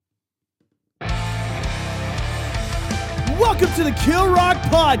Welcome to the Kill Rock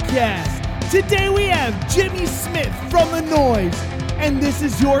Podcast. Today we have Jimmy Smith from The Noise, and this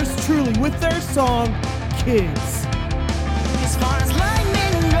is yours truly with their song, Kids. As far as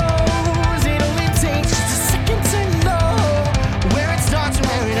lightning goes, it only takes just a second to know where it starts and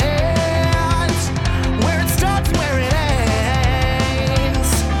where it ends. Where it starts and where it ends.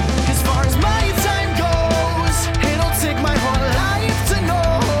 As far as my time goes, it'll take my whole life to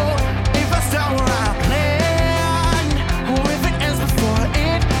know if I start where I plan, or if it ends before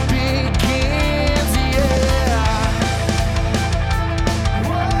it begins. Yeah.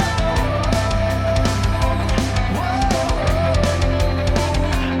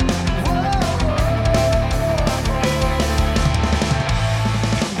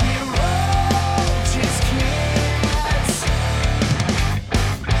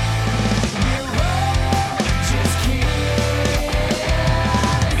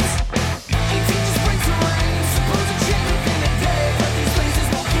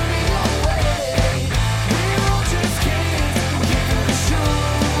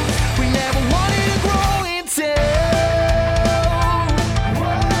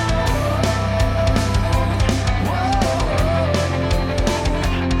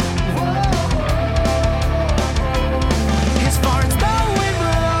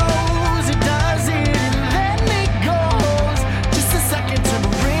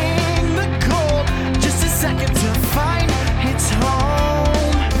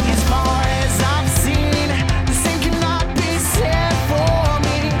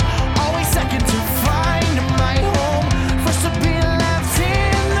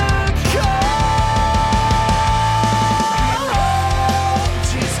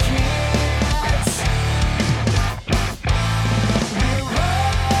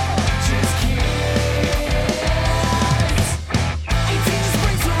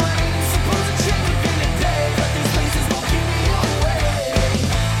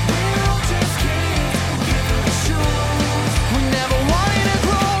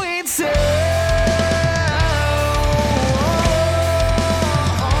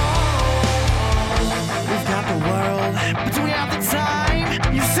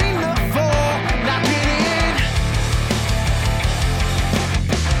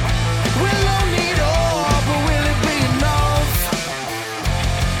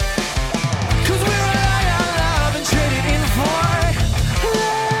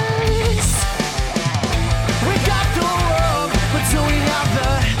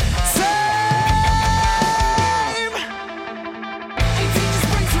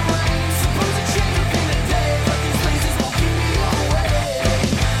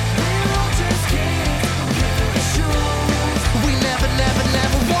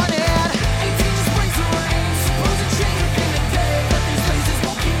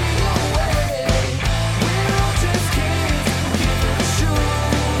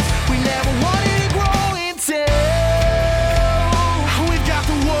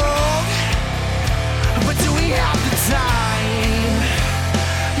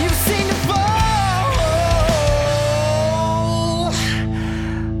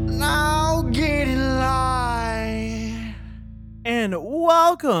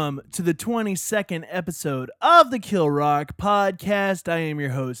 Welcome to the 22nd episode of the Kill Rock Podcast. I am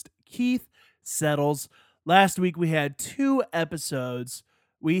your host, Keith Settles. Last week we had 2 episodes.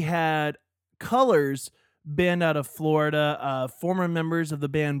 We had Colors, band out of Florida, former members of the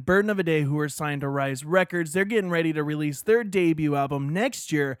band Burden of a Day who are signed to Rise Records. They're getting ready to release their debut album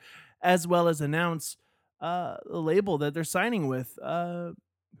next year, as well as announce the label that they're signing with.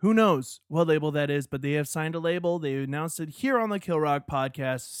 Who knows what label that is, but they have signed a label. They announced it here on the Kill Rock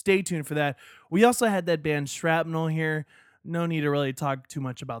Podcast. Stay tuned for that. We also had that band Shrapnel here. No need to really talk too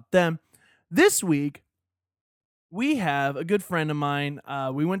much about them. This week, we have a good friend of mine.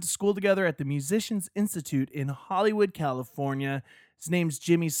 We went to school together at the Musicians Institute in Hollywood, California. His name's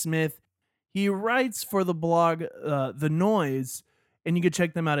Jimmy Smith. He writes for the blog The Noise, and you can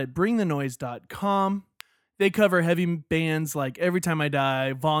check them out at bringthenoise.com. They cover heavy bands like Every Time I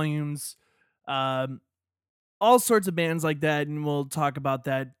Die, Volumes, all sorts of bands like that, and we'll talk about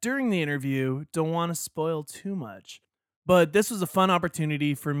that during the interview. Don't want to spoil too much. But this was a fun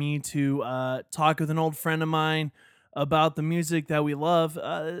opportunity for me to talk with an old friend of mine about the music that we love.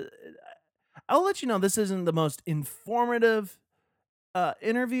 I'll let you know this isn't the most informative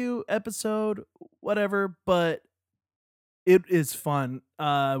interview episode, whatever, but it is fun.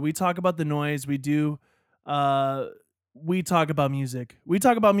 We talk about The Noise. We talk about music. We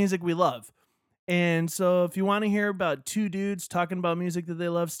talk about music we love. And so if you want to hear about 2 dudes talking about music that they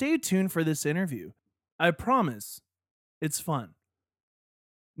love, stay tuned for this interview. I promise it's fun.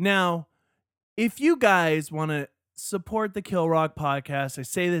 Now, if you guys want to support the Kill Rock podcast. I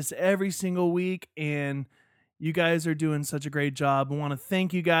say this every single week, and you guys are doing such a great job. I want to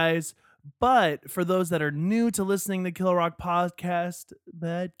thank you guys. But for those that are new to listening to Kill Rock podcast,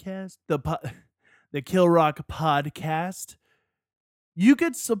 the Kill Rock podcast, you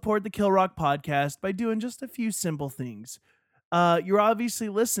could support the Kill Rock podcast by doing just a few simple things. You're obviously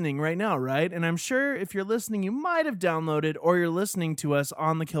listening right now, right? And I'm sure if you're listening, you might have downloaded or you're listening to us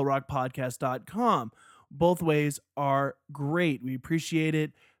on the killrockpodcast.com. Both ways are great. We appreciate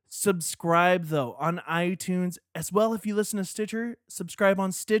it. Subscribe, though, on iTunes. As well, if you listen to Stitcher, subscribe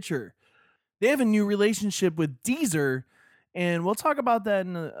on Stitcher. They have a new relationship with Deezer, and we'll talk about that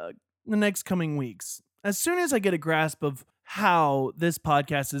in the next coming weeks. As soon as I get a grasp of how this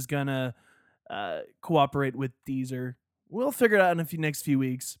podcast is going to cooperate with Deezer, we'll figure it out in the next few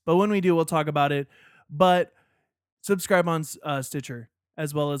weeks. But when we do, we'll talk about it. But subscribe on Stitcher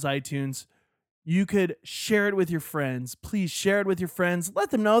as well as iTunes. You could share it with your friends. Please share it with your friends.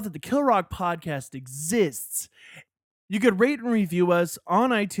 Let them know that the Kill Rock podcast exists. You could rate and review us on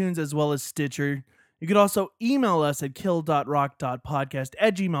iTunes as well as Stitcher. You could also email us at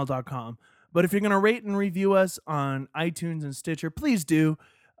kill.rock.podcast@gmail.com. But if you're going to rate and review us on iTunes and Stitcher, please do.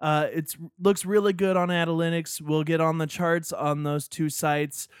 It looks really good on Analytics. We'll get on the charts on those two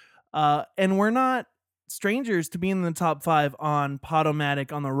sites. And we're not strangers to being in the top 5 on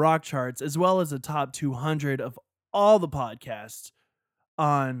Podomatic on the rock charts, as well as the top 200 of all the podcasts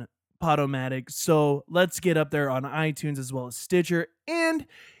on Podomatic. So let's get up there on iTunes as well as Stitcher. And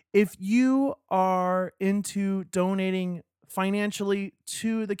if you are into donating financially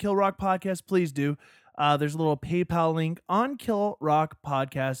to the Kill Rock podcast, please do. There's a little PayPal link on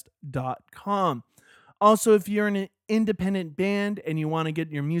killrockpodcast.com. Also, if you're an independent band and you want to get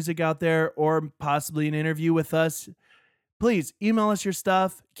your music out there or possibly an interview with us, please email us your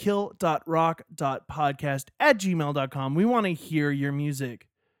stuff, kill.rock.podcast@gmail.com. We want to hear your music.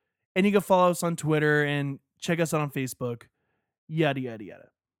 And you can follow us on Twitter and check us out on Facebook, yada, yada, yada.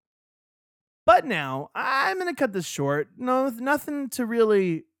 But now, I'm going to cut this short. No, nothing to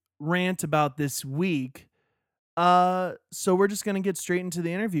really rant about this week. So we're just going to get straight into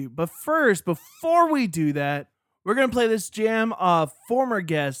the interview. But first, before we do that, we're going to play this jam of former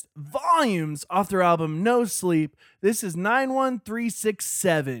guest Volumes off their album No Sleep. This is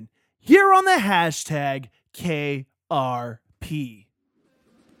 91367 here on the hashtag KRP.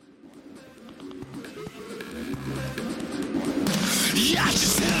 Yeah,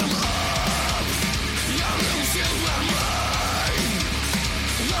 just hit 'em up. You're losing my mind.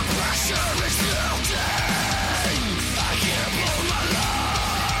 The pressure is building. I can't blow my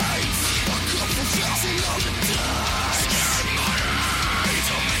lights. A couple thousand on the dust. Scared money,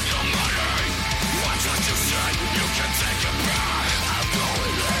 don't make no money. Watch what you say, you can take it back. I'm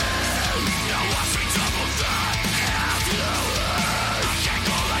going in. Now watch me double that. Have you heard? I can't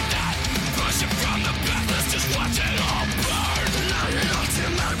go like that. Push it from the back, let's just watch it all burn.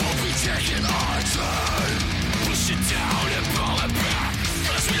 Tonight we'll be taking our turn. Push it down and pull it back.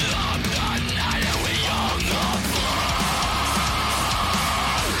 Cause we love the night and we own the blood.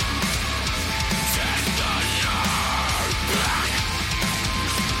 Take the nerve back.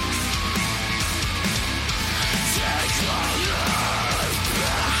 Take the nerve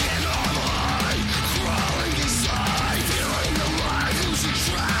back. And I'm high, crawling inside. Feeling the light, losing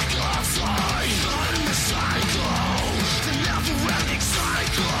track of sight. Caught in the cycle, the never-ending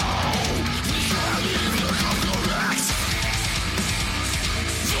cycle. We can't even come correct.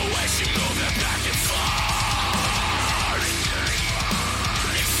 The way she moved it back and forth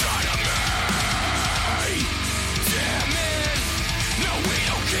in front of me. Damn it. No, we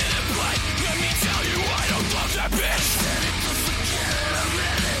don't get it, but let me tell you, I don't love that bitch. Said it to forget it a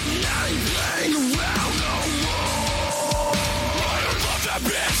minute. I ain't playing around no more. I don't love that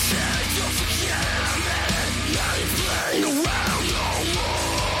bitch. Said it to forget it a minute. I ain't playing around no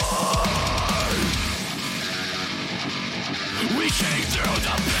more. We came through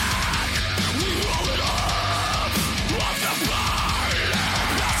the back. We roll it up. Off the bar.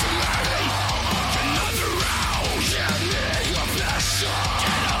 That's a lady. Another round. Give me your best shot.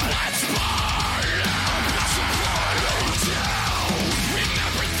 Get up, let's bar. That's a party down.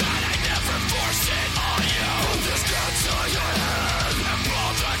 Remember that I never forced it on you. Put this gun to your head and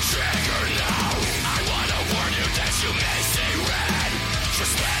pull the trigger now. I wanna warn you that you may see red.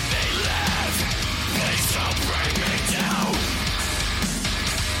 Just let me live. Please don't bring me down.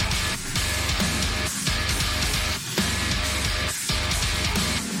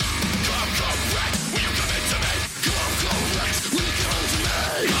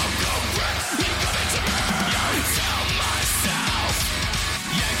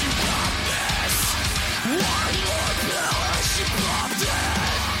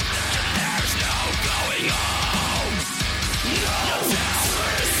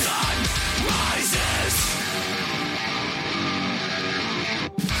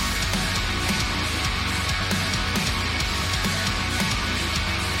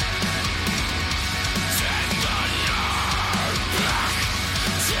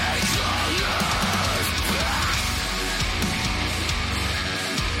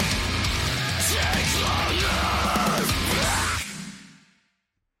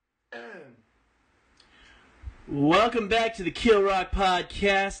 Welcome back to the Kill Rock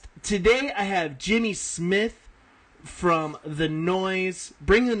Podcast. Today I have Jimmy Smith from The Noise,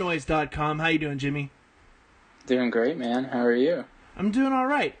 bringthenoise.com. How you doing, Jimmy? Doing great, man. How are you? I'm doing all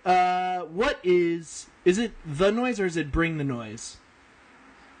right. What is it The Noise or is it Bring the Noise?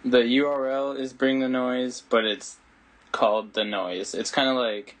 The URL is Bring the Noise, but it's called The Noise. It's kind of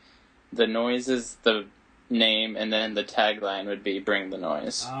like The Noise is the name, and then the tagline would be Bring the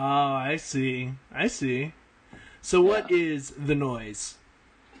Noise. Oh, I see. So what is The Noise?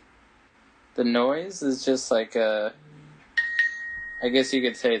 The Noise is just like I guess you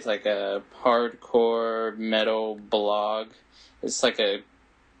could say it's like a hardcore metal blog. It's like a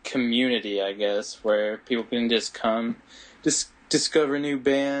community, I guess, where people can just come, discover new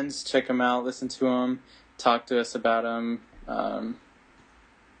bands, check them out, listen to them, talk to us about them,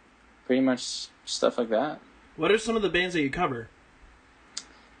 pretty much stuff like that. What are some of the bands that you cover?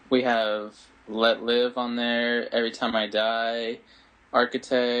 We have Let Live on there, Every Time I Die,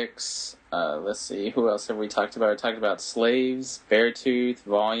 Architects, let's see, who else have we talked about? We talked about Slaves, Beartooth,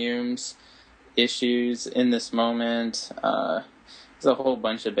 Volumes, Issues, In This Moment. There's a whole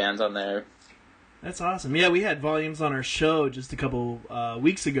bunch of bands on there. That's awesome. Yeah, we had Volumes on our show just a couple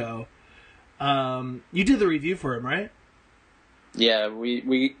weeks ago. You did the review for him, right? Yeah,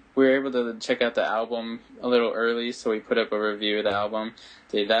 we were able to check out the album a little early, so we put up a review of the album.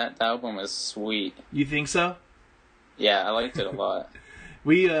 Dude, that album was sweet. You think so? Yeah, I liked it a lot.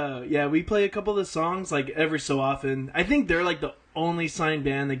 We play a couple of the songs like every so often. I think they're like the only signed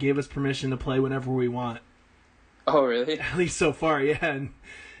band that gave us permission to play whenever we want. Oh, really? At least so far, yeah. And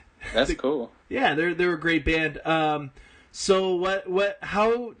that's cool. Yeah, they're a great band. So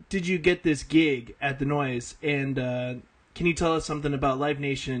how did you get this gig at The Noise? And can you tell us something about Live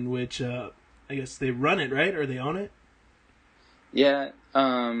Nation, which I guess they run it, right? Or they own it? Yeah,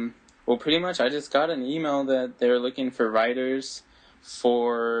 well, pretty much I just got an email that they were looking for writers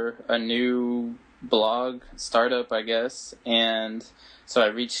for a new blog startup, I guess. And so I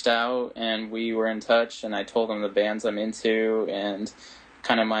reached out and we were in touch, and I told them the bands I'm into and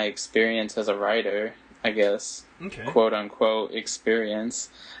kind of my experience as a writer, I guess. Okay. Quote unquote experience.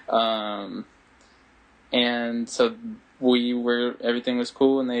 And so everything was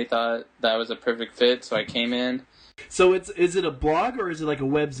cool, and they thought that was a perfect fit, so I came in. So is it a blog or is it like a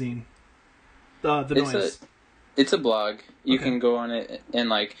webzine? The Noise. It's a blog. You Okay. can go on it, and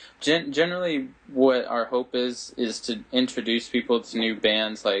like generally, what our hope is to introduce people to new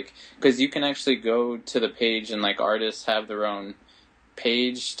bands, like because you can actually go to the page and like artists have their own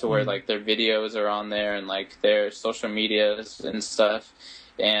page to where like their videos are on there and like their social medias and stuff,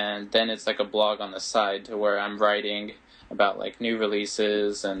 and then it's like a blog on the side to where I'm writing about like new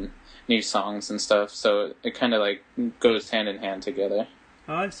releases and new songs and stuff, so it kind of like goes hand in hand together.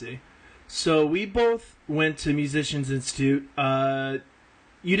 Oh, I see. So we both went to Musicians Institute. You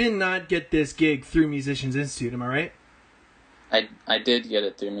did not get this gig through Musicians Institute, am I right? I did get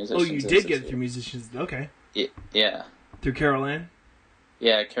it through Musicians Oh, you Institute. did get it through Musicians. Okay. Yeah. Through Carol Ann?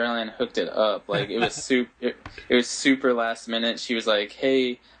 Yeah, Caroline hooked it up. Like it was it was super last minute. She was like,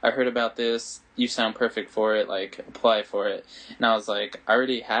 "Hey, I heard about this. You sound perfect for it. Like, apply for it." And I was like, "I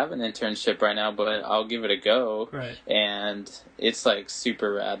already have an internship right now, but I'll give it a go." Right. And it's like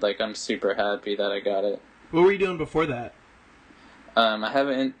super rad. Like I'm super happy that I got it. What were you doing before that? I have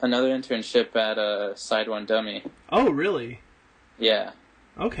another internship at Side One Dummy. Oh, really? Yeah.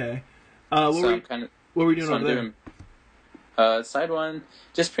 Okay. So What were you doing over there? Side One,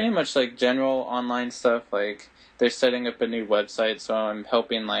 just pretty much like general online stuff. Like they're setting up a new website, so I'm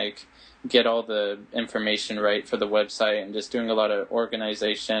helping like get all the information right for the website and just doing a lot of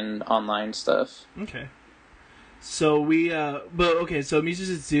organization online stuff. Okay. So so Musicians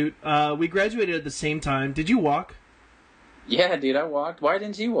Institute, we graduated at the same time. Did you walk? Yeah, dude, I walked. Why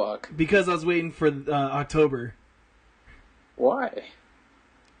didn't you walk? Because I was waiting for October. Why?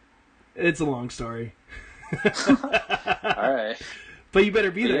 It's a long story. All right. But you better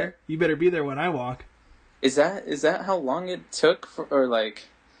be Yeah. there. You better be there when I walk. Is that how long it took or like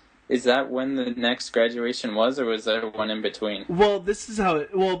is that when the next graduation was, or was there one in between? Well, this is how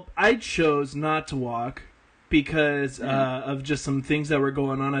I chose not to walk because of just some things that were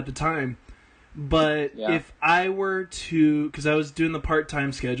going on at the time. But Yeah. if I were to, because I was doing the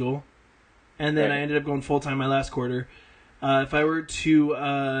part-time schedule, and then Right. I ended up going full-time my last quarter, if I were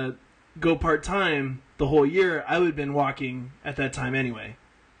to go part-time the whole year, I would have been walking at that time anyway.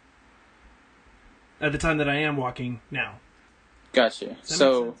 At the time that I am walking now. Got you. Does that make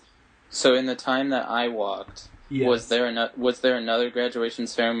So, sense? so in the time that I walked, Yes. was there another graduation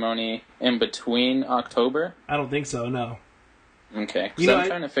ceremony in between October? I don't think so, no. Okay, You so know, I'm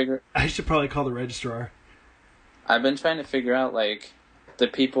trying to figure. I should probably call the registrar. I've been trying to figure out like the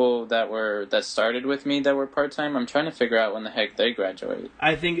people that started with me that were part time. I'm trying to figure out when the heck they graduate.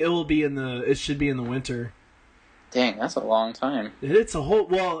 I think it should be in the winter. Dang, that's a long time. It's a whole,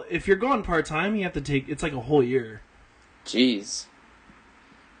 well, if you're going part-time, you have to it's like a whole year. Jeez.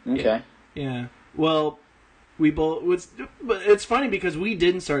 Okay. Yeah. Well, but it's funny because we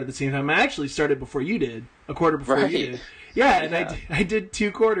didn't start at the same time. I actually started before you did, a quarter before you Right. did. Yeah, and I did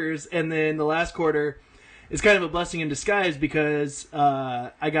 2 quarters, and then the last quarter is kind of a blessing in disguise because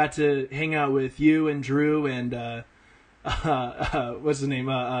I got to hang out with you and Drew and what's his name?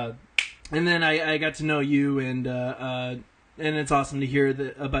 And then I got to know you, and it's awesome to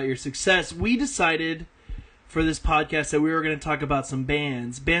hear about your success. We decided for this podcast that we were going to talk about some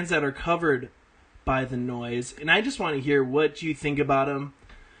bands that are covered by The Noise, and I just want to hear what you think about them.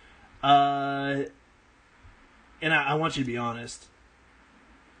 And I want you to be honest,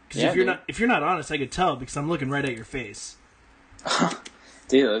 because if you're not honest, I could tell because I'm looking right at your face.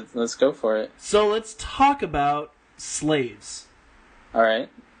 Dude, let's go for it. So let's talk about Slaves. All right.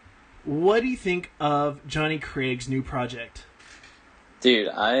 What do you think of Johnny Craig's new project? Dude,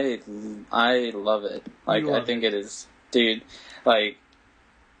 I love it. Like, I think it is. Dude, like,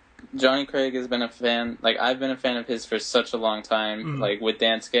 Johnny Craig has been a fan. Like, I've been a fan of his for such a long time. Like, with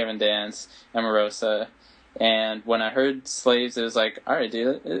Dance Gavin Dance, Emarosa. And when I heard Slaves, it was like, alright,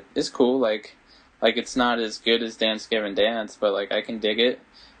 dude, it's cool. Like, it's not as good as Dance Gavin Dance, but, like, I can dig it.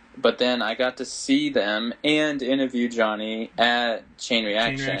 But then I got to see them and interview Johnny at Chain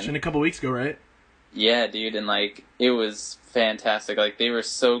Reaction. A couple weeks ago, right? Yeah, dude, and like it was fantastic. Like they were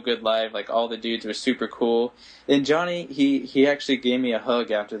so good live. Like all the dudes were super cool. And Johnny, he actually gave me a hug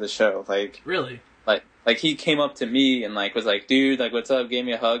after the show. Like really, like he came up to me and like was like, dude, like what's up? Gave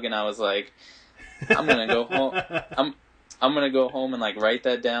me a hug, and I was like, I'm gonna go home. I'm gonna go home and like write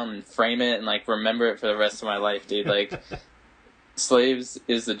that down and frame it and like remember it for the rest of my life, dude. Like. Slaves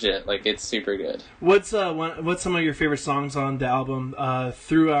is legit. Like it's super good. What's some of your favorite songs on the album?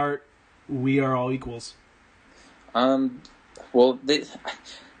 Throughout, We Are All Equals. Well, the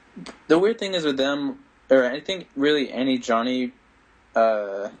weird thing is with them, or I think really any Johnny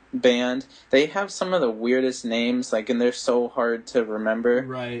band, they have some of the weirdest names. Like, and they're so hard to remember.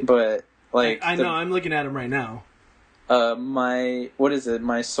 Right. But like, I know. I'm looking at them right now. What is it?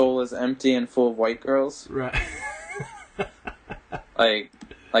 My soul is empty and full of white girls. Right.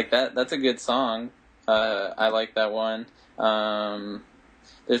 like that's a good song. I like that one.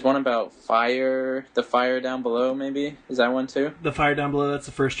 There's one about fire, the fire down below. Maybe is that one too? The Fire Down Below. That's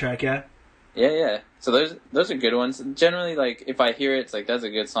the first track, yeah. Yeah. So those are good ones. Generally, like if I hear it, it's like that's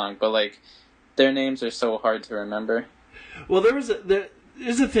a good song. But like their names are so hard to remember. Well, there's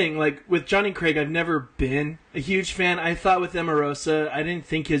a thing like with Johnny Craig. I've never been a huge fan. I thought with Emarosa, I didn't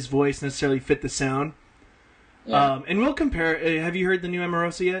think his voice necessarily fit the sound. Yeah. And we'll compare. Have you heard the new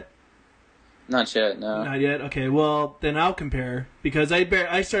Emarosa yet? Not yet, no. Not yet? Okay, well, then I'll compare. Because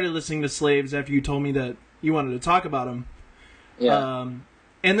I started listening to Slaves after you told me that you wanted to talk about them. Yeah.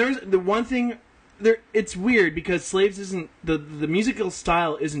 And there's the one thing... it's weird because Slaves isn't... The musical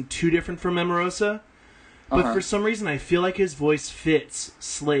style isn't too different from Emarosa. But for some reason, I feel like his voice fits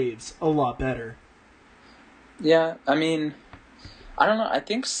Slaves a lot better. Yeah, I mean... I don't know. I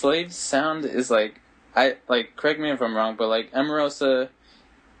think Slaves' sound is like... correct me if I'm wrong, but like Emarosa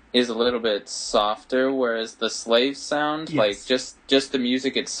is a little bit softer, whereas the Slave sound, yes. like just the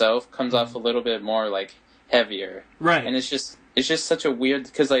music itself comes off a little bit more like heavier. Right. And it's just such a weird,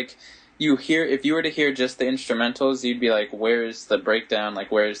 because like if you were to hear just the instrumentals, you'd be like, where's the breakdown? Like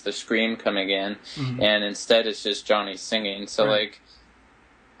where's the scream coming in? Mm-hmm. And instead it's just Johnny singing. So right. like,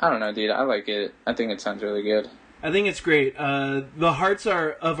 I don't know, dude. I like it. I think it sounds really good. I think it's great. The Hearts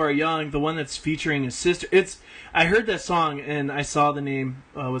of Our Young, the one that's featuring his sister. I heard that song and I saw the name.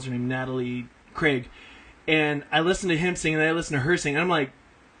 What's her name? Natalie Craig. And I listened to him sing and I listened to her sing. And I'm like,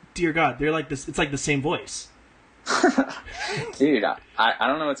 dear God, they're like this. It's like the same voice. Dude, I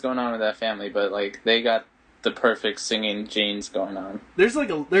don't know what's going on with that family, but like they got the perfect singing genes going on.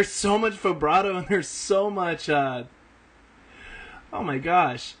 There's so much vibrato and there's so much. Oh my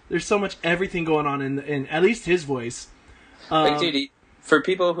gosh, there's so much everything going on in at least his voice. Like, dude, for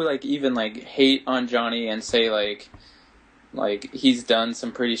people who like even like hate on Johnny and say like he's done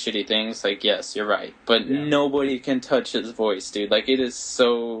some pretty shitty things, like yes, you're right, but nobody can touch his voice, dude. Like it is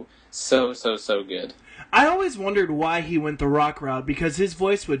so good. I always wondered why he went the rock route because his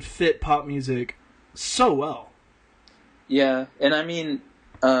voice would fit pop music so well. Yeah, and I mean,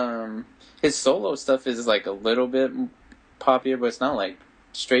 his solo stuff is like a little bit poppier, but it's not like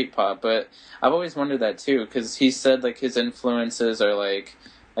straight pop. But I've always wondered that too, because he said like his influences are like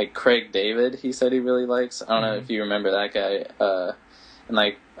like Craig David. He said he really likes. I don't know if you remember that guy. And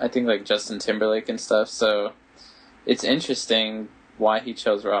like I think like Justin Timberlake and stuff. So it's interesting why he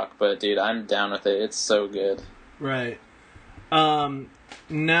chose rock. But dude, I'm down with it. It's so good. Right.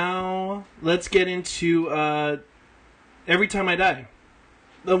 Now let's get into Every Time I Die.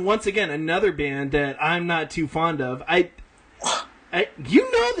 Once again, another band that I'm not too fond of.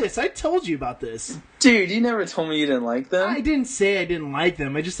 You know this. I told you about this. Dude, you never told me you didn't like them. I didn't say I didn't like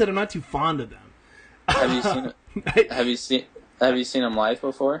them. I just said I'm not too fond of them. Have you seen Have you seen them live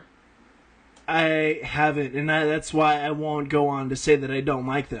before? I haven't, and that's why I won't go on to say that I don't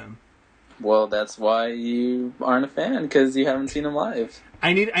like them. Well, that's why you aren't a fan, because you haven't seen them live.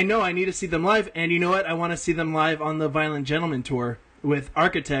 I know I need to see them live, and you know what? I want to see them live on the Violent Gentleman tour with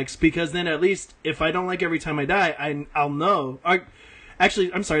Architects, because then at least if I don't like Every Time I Die, I'll know.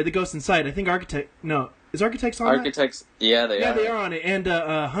 Actually, I'm sorry, The Ghost Inside. I think is Architects on Architects, that? yeah, they are. Yeah, they are on it, and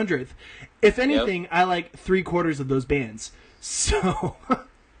 100th. If anything, I like 3/4 of those bands. So...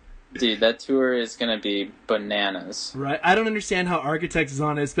 Dude, that tour is going to be bananas. Right. I don't understand how Architects is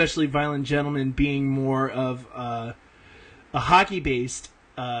on it, especially Violent Gentleman being more of a hockey-based,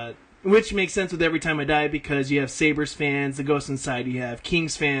 which makes sense with Every Time I Die because you have Sabres fans, The Ghost Inside, you have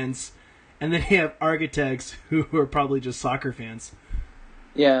Kings fans, and then you have Architects who are probably just soccer fans.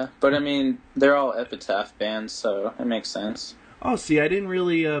 Yeah, but I mean, they're all Epitaph bands, so it makes sense. Oh, see, I didn't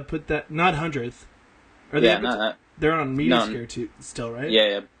really put that... Not 100th. Are they They're on Meterscare too, still, right?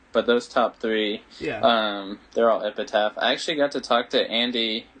 Yeah. But those top three, yeah, they're all Epitaph. I actually got to talk to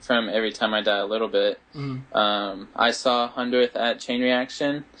Andy from Every Time I Die a little bit. Mm-hmm. I saw 100th at Chain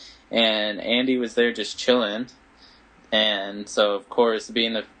Reaction, and Andy was there just chilling. And so, of course,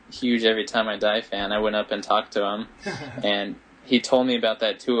 being a huge Every Time I Die fan, I went up and talked to him. And he told me about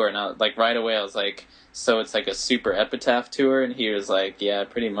that tour, and right away I was like, so it's like a super Epitaph tour? And he was like, yeah,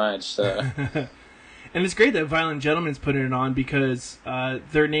 pretty much, so... And it's great that Violent Gentleman's putting it on because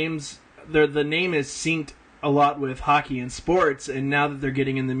the name is synced a lot with hockey and sports, and now that they're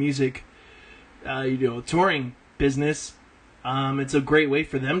getting in the music, touring business, it's a great way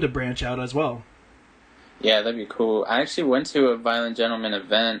for them to branch out as well. Yeah, that'd be cool. I actually went to a Violent Gentleman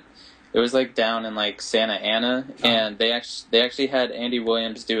event. It was like down in like Santa Ana, and they actually had Andy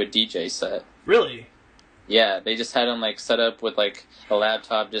Williams do a DJ set. Really? Yeah, they just had him like set up with like a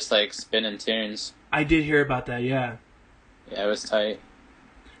laptop, just like spinning tunes. I did hear about that, yeah. Yeah, it was tight.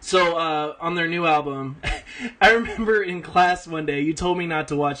 So, on their new album, I remember in class one day, you told me not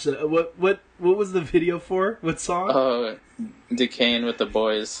to watch what was the video for? What song? Oh, Decaying with the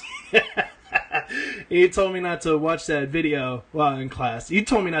Boys. You told me not to watch that video while in class. You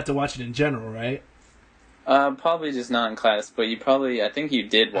told me not to watch it in general, right? Probably just not in class, but I think you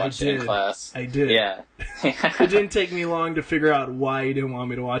did watch it in class. I did. Yeah. It didn't take me long to figure out why you didn't want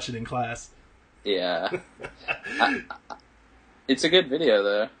me to watch it in class. Yeah. It's a good video,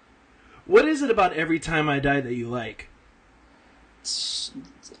 though. What is it about Every Time I Die that you like?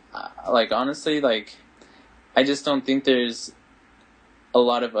 Like, honestly, like, I just don't think there's a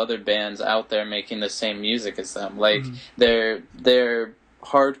lot of other bands out there making the same music as them. Like, they're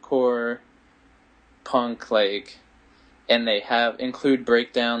hardcore punk, like, and they include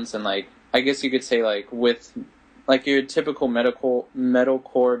breakdowns and, like, I guess you could say, like, with... like your typical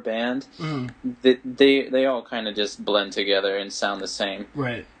metalcore band, they all kind of just blend together and sound the same.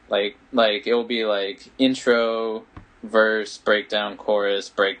 Right. Like it will be like intro, verse, breakdown, chorus,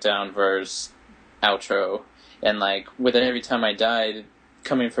 breakdown, verse, outro, and like with Every Time I Die,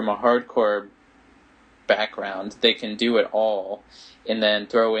 coming from a hardcore background, they can do it all, and then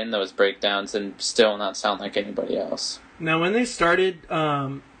throw in those breakdowns and still not sound like anybody else. Now, when they started,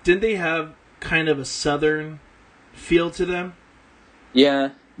 didn't they have kind of a southern feel to them? Yeah,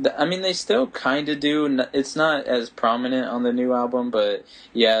 I mean, they still kind of do. It's not as prominent on the new album, but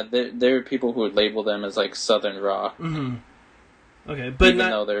yeah, there are people who would label them as like southern rock. Mm-hmm. Okay, but even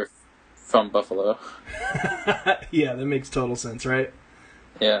though they're from Buffalo. Yeah, that makes total sense, right?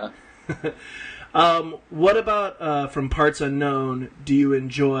 Yeah. What about From Parts Unknown do you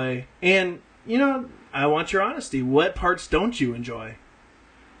enjoy? And, I want your honesty. What parts don't you enjoy?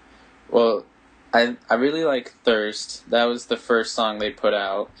 Well, I really like Thirst. That was the first song they put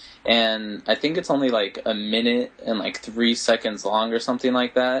out. And I think it's only like a minute and like 3 seconds long or something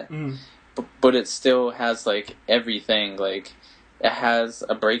like that. Mm. But it still has like everything. Like, it has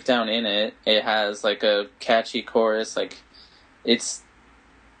a breakdown in it. It has like a catchy chorus. Like, it's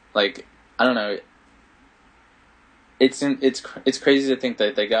like, I don't know. It's crazy to think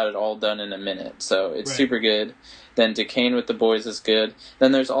that they got it all done in a minute. So it's super good. Then Decaying with the Boys is good.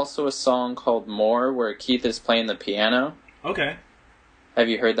 Then there's also a song called More where Keith is playing the piano. Okay. Have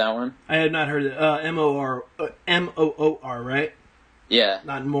you heard that one? I had not heard it. M-O-O-R, right? Yeah.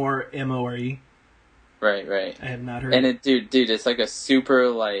 Not more M-O-R-E. Right. I have not heard And it. dude, it's like a super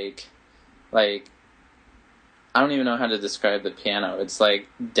like I don't even know how to describe the piano. It's like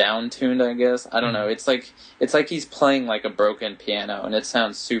down-tuned, I guess. I don't know. It's like he's playing like a broken piano, and it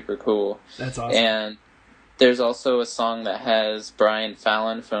sounds super cool. That's awesome. And there's also a song that has Brian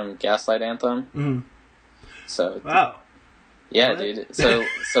Fallon from Gaslight Anthem. Mm-hmm. So Wow. yeah, What? dude. So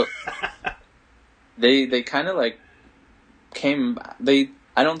they kind of like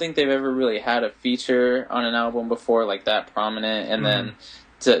I don't think they've ever really had a feature on an album before like that prominent, and then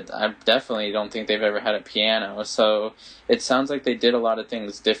I definitely don't think they've ever had a piano. So it sounds like they did a lot of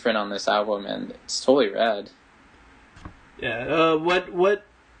things different on this album, and it's totally rad. Yeah. What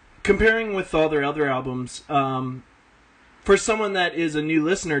comparing with all their other albums, for someone that is a new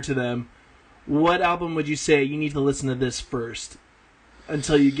listener to them, what album would you say you need to listen to this first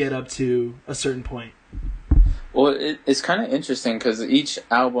until you get up to a certain point? Well, it's kind of interesting because each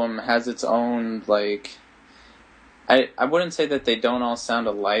album has its own, like, I wouldn't say that they don't all sound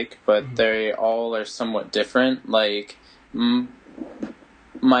alike, but they all are somewhat different. Like,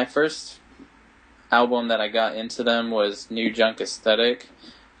 my first album that I got into them was New Junk Aesthetic,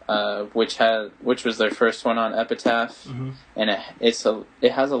 which was their first one on Epitaph, and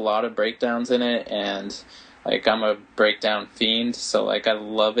it has a lot of breakdowns in it, and like I'm a breakdown fiend, so like I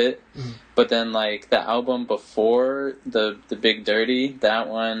love it. But then like the album before the Big Dirty, that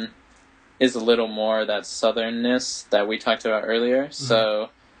one is a little more that southernness that we talked about earlier. So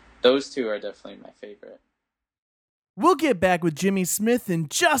those two are definitely my favorite. We'll get back with Jimmy Smith in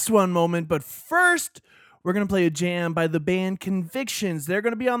just one moment, but first we're going to play a jam by the band Convictions. They're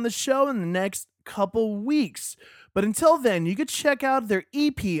going to be on the show in the next couple weeks. But until then, you could check out their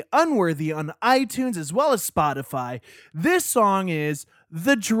EP, Unworthy, on iTunes as well as Spotify. This song is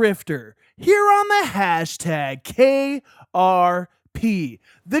The Drifter, here on the hashtag KRP,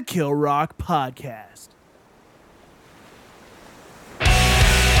 the Kill Rock Podcast.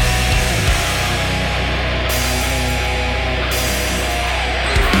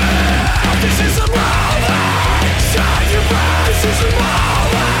 This is a moment. Shine your breath. This is a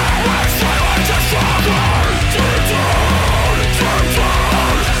moment. Where silence is stronger.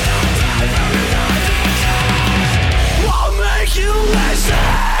 I'll make you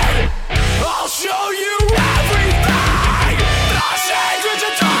listen. I'll show you everything. The secrets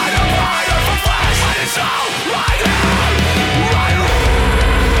of dynamite are for flesh.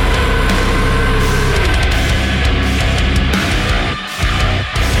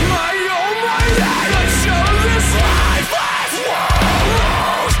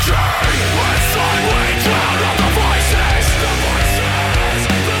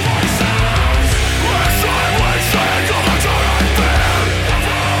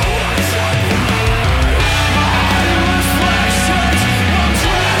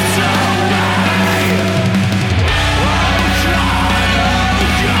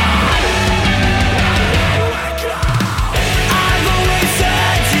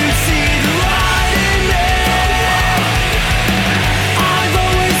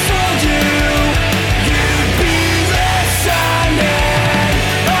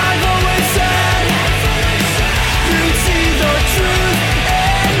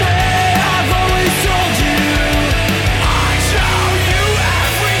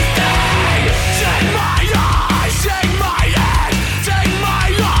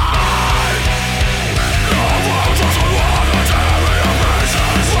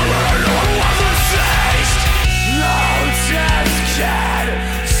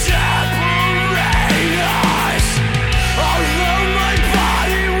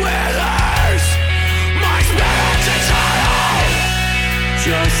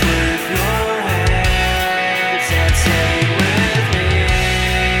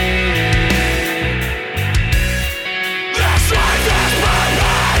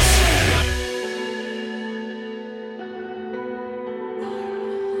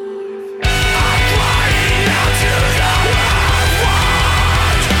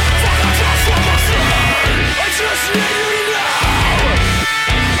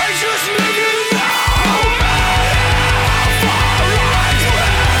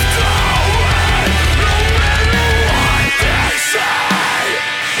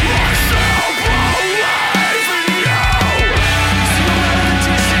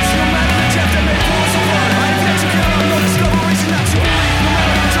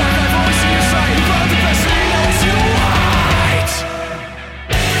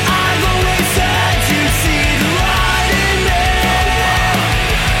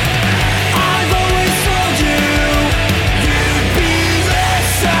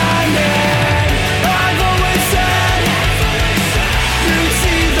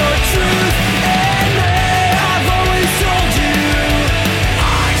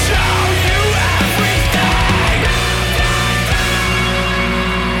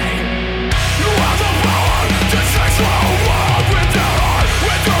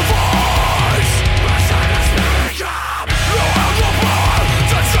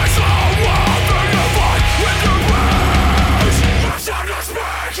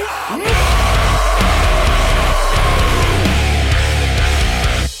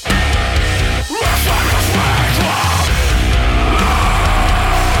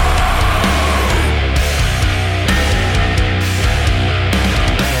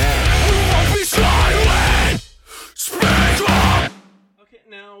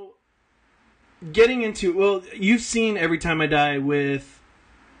 getting into, well, you've seen Every Time I Die with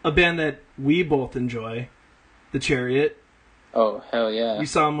a band that we both enjoy, The Chariot. Oh, hell yeah. You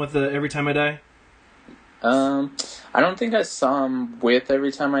saw them with Every Time I Die? I don't think I saw them with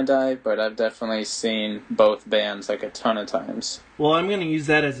Every Time I Die, but I've definitely seen both bands like a ton of times. Well, I'm going to use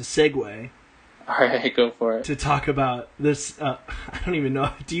that as a segue Alright, go for it. to talk about this. I don't even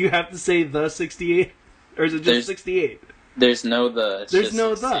know. Do you have to say the 68? Or is it just There's- 68? There's no the. It's There's just no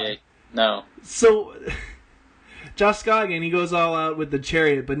the. 68. No. So, Josh Scoggin, he goes all out with The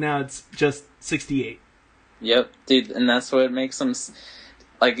Chariot, but now it's just 68. Yep, dude, and that's what makes them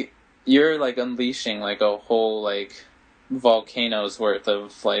like you're like unleashing like a whole like volcano's worth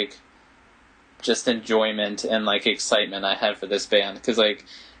of like just enjoyment and like excitement I have for this band because like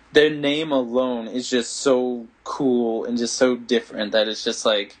their name alone is just so cool and just so different that it's just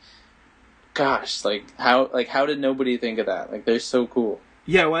like gosh, like how did nobody think of that? Like they're so cool.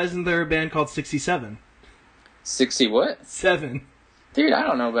 Yeah, why isn't there a band called 67? 60 what? 7. Dude, I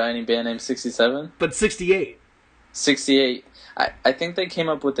don't know about any band named 67. But 68. 68. I think they came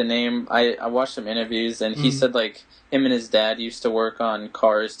up with the name. I watched some interviews, and he said, like, him and his dad used to work on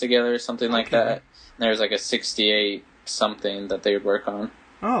cars together or something like Okay. that. And there was, like, a 68 something that they would work on.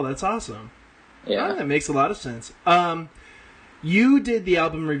 Oh, that's awesome. Yeah. Oh, that makes a lot of sense. You did the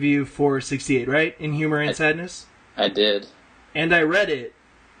album review for 68, right? In Humor and Sadness? I did. And I read it,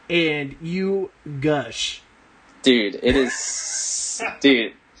 and you gush. Dude, it is...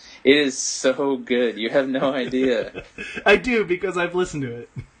 dude, it is so good. You have no idea. I do, because I've listened to it.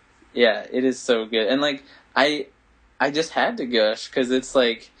 Yeah, it is so good. And, like, I just had to gush, because it's,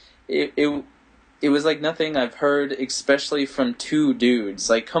 like... It was like nothing I've heard, especially from two dudes.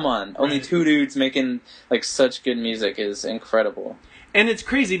 Like, come on. Only Right. two dudes making, like, such good music is incredible. And it's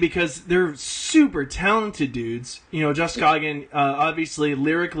crazy because they're super talented dudes. You know, Josh Scoggin, obviously,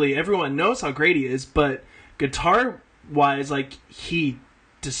 lyrically, everyone knows how great he is, but guitar-wise, like, he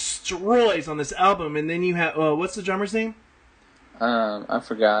destroys on this album. And then you have, what's the drummer's name? I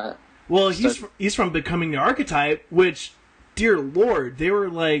forgot. Well, he's from Becoming the Archetype, which, dear Lord, they were,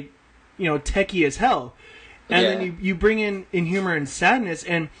 like, you know, techie as hell. And Yeah. then you bring in Humor and Sadness,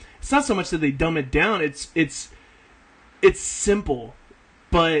 and it's not so much that they dumb it down, it's simple,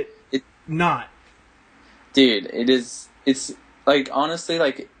 but not. Dude, it's like, honestly,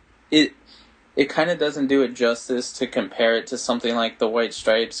 like, it kind of doesn't do it justice to compare it to something like the White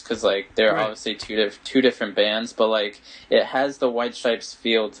Stripes, because, like, they're Right. obviously two different bands, but, like, it has the White Stripes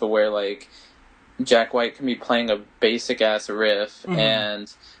feel to where, like, Jack White can be playing a basic-ass riff,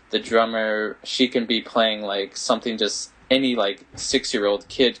 and the drummer, she can be playing, like, something just any, like, 6-year-old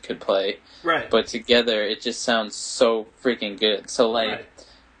kid could play. Right. But together, it just sounds so freaking good. So, like, Right.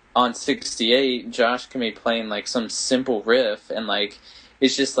 on 68, Josh can be playing, like, some simple riff, and, like,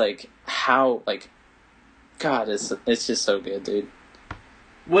 it's just, like, how, like, God, it's just so good, dude.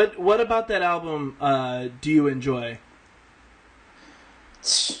 What about that album do you enjoy?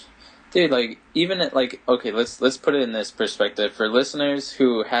 Dude, like, even at, like, okay, let's put it in this perspective. For listeners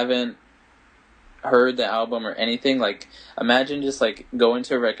who haven't heard the album or anything, like, imagine just, like, going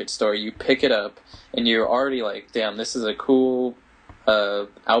to a record store, you pick it up, and you're already like, damn, this is a cool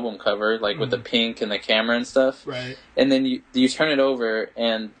album cover, like, with the pink and the camera and stuff. Right. And then you turn it over,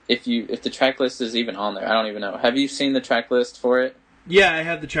 and if the track list is even on there, I don't even know. Have you seen the track list for it? Yeah, I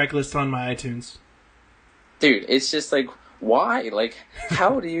have the track list on my iTunes. Dude, it's just like, why? Like,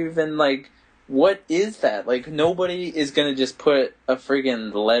 how do you even, like, what is that? Like, nobody is gonna just put a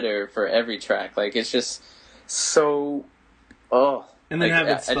friggin' letter for every track. Like, it's just so, And then like, have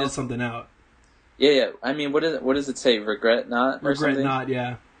I it spell just- something out. Yeah. I mean, what does it say? Regret not? Or Regret something? not,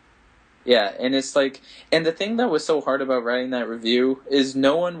 yeah. Yeah, and it's like, and the thing that was so hard about writing that review is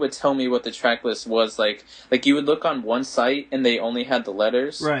no one would tell me what the track list was like. Like, you would look on one site and they only had the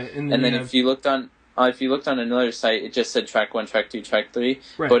letters. Right. And then if you looked on another site, it just said track 1, track 2, track 3.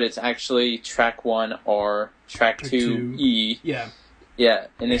 Right. But it's actually track 1 or track 2 E. Yeah. Yeah,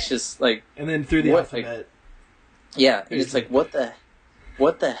 and it's just like, And then through the What, like- alphabet. yeah, and it's like, what the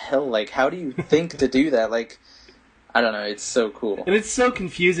hell? Like, how do you think to do that? Like, I don't know, it's so cool. And it's so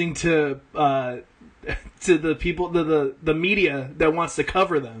confusing to the people, the media that wants to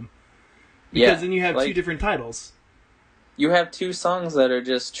cover them. Because Yeah, then you have like, two different titles. You have two songs that are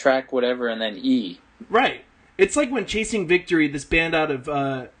just track whatever and then E. Right. It's like when Chasing Victory, this band out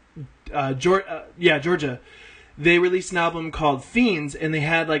of Georgia, they released an album called Fiends, and they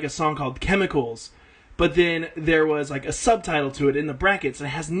had like a song called Chemicals. But then there was like a subtitle to it in the brackets, and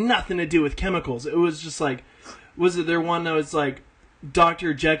it has nothing to do with chemicals. It was just like, was it their one that was like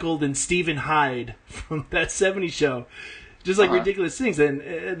Dr. Jekyll and Stephen Hyde from that 70s show? just like Uh-huh. ridiculous things. And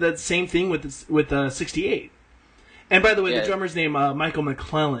the same thing with 68. And by the way, Yeah. the drummer's name Michael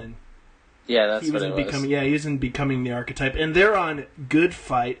McClellan. Yeah, that's He what it wasn't was. becoming. Yeah, he wasn't becoming the archetype. And they're on Good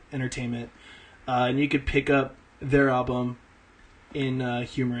Fight Entertainment, and you could pick up their album in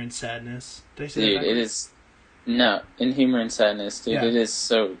Humor and Sadness. Did I say that Dude, it backwards? is no in Humor and Sadness, dude. Yeah.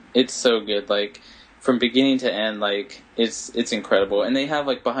 It's so good. Like from beginning to end, like it's incredible. And they have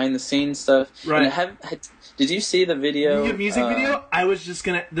like behind the scenes stuff. Right. And did you see the video? The music video. I was just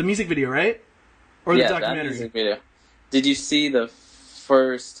gonna the music video, right? Or yeah, the that documentary. music video. Did you see the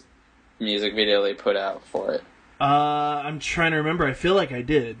first music video they put out for it? I'm trying to remember. I feel like I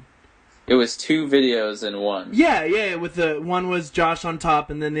did. It was 2 videos in one. Yeah. With the one was Josh on top,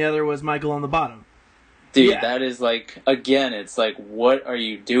 and then the other was Michael on the bottom. Dude, Yeah. that is like, again, it's like, what are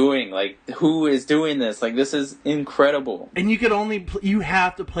you doing? Like, who is doing this? Like, this is incredible. And you could only you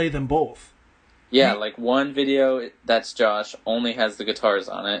have to play them both. Yeah, like one video that's Josh only has the guitars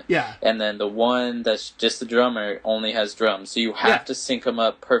on it. Yeah. And then the one that's just the drummer only has drums. So you have Yeah. to sync them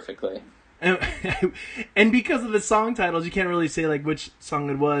up perfectly. And because of the song titles, you can't really say like which song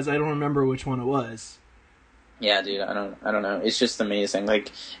it was. I don't remember which one it was. Yeah, dude, I don't know. It's just amazing.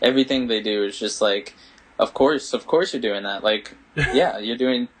 Like, everything they do is just like, of course you're doing that. Like, yeah, you're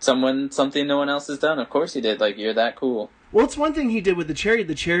doing something no one else has done. Of course you did. Like, you're that cool. Well, it's one thing he did with the Chariot.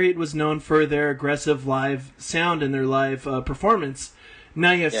 The Chariot was known for their aggressive live sound and their live performance.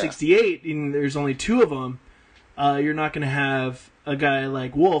 Now you have Yeah. 68, and there's only 2 of them. You're not going to have a guy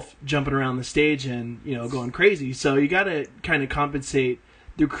like Wolf jumping around the stage and going crazy. So you got to kind of compensate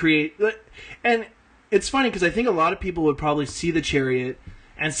through And it's funny because I think a lot of people would probably see the Chariot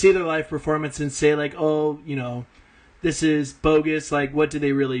and see their live performance and say like, oh, this is bogus. Like, what do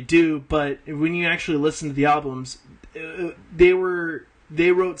they really do? But when you actually listen to the albums, they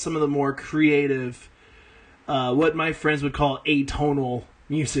wrote some of the more creative, what my friends would call atonal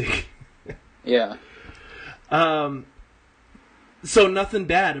music. Yeah. So nothing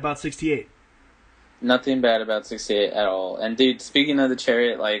bad about 68. Nothing bad about 68 at all. And dude, speaking of the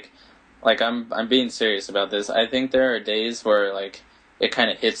Chariot, like I'm being serious about this. I think there are days where like it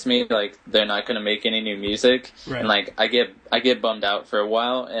kind of hits me like they're not going to make any new music, Right. and like I get bummed out for a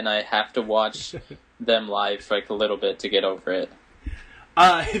while, and I have to watch them live for like a little bit to get over it.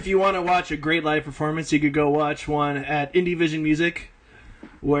 If you want to watch a great live performance, you could go watch one at Indie Vision Music,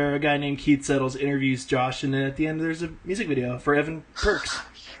 where a guy named Keith Settles interviews Josh, and then at the end there's a music video for Evan Perks.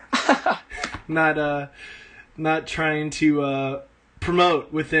 Not trying to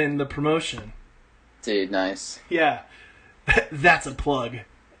promote within the promotion. Dude, nice. Yeah, that's a plug.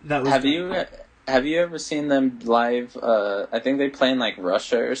 That was Have you ever seen them live? I think they play in like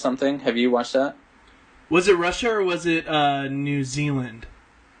Russia or something. Have you watched that? Was it Russia or was it New Zealand?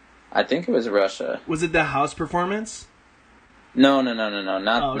 I think it was Russia. Was it the house performance? No, not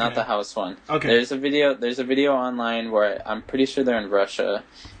Oh, okay. not the house one. Okay. There's a video online where I'm pretty sure they're in Russia.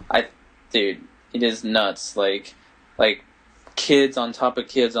 Dude, it is nuts. Like kids on top of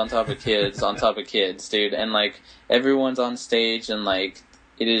kids on top of kids on top of kids, dude. And like everyone's on stage and like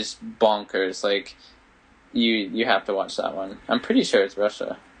it is bonkers. Like you have to watch that one. I'm pretty sure it's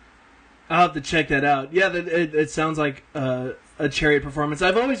Russia. I'll have to check that out. Yeah, it sounds like a Chariot performance.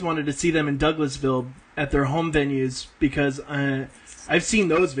 I've always wanted to see them in Douglasville at their home venues because I've seen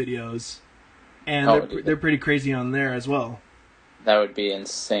those videos, and they're pretty crazy on there as well. That would be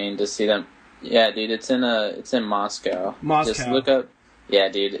insane to see them. Yeah, dude, it's in Moscow. Moscow. Just look up. Yeah,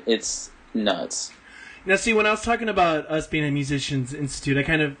 dude, it's nuts. Now, see, when I was talking about us being a Musicians Institute, I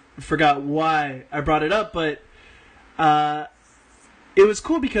kind of forgot why I brought it up, but it was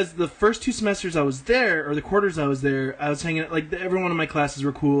cool because the first 2 semesters I was there, or the quarters I was there, I was hanging out, like, every one of my classes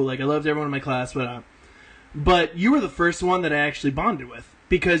were cool, like, I loved everyone in my class, but you were the first one that I actually bonded with,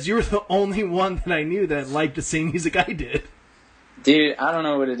 because you were the only one that I knew that liked the same music I did. Dude, I don't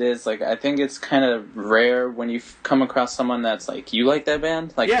know what it is. Like, I think it's kind of rare when you come across someone that's like, you like that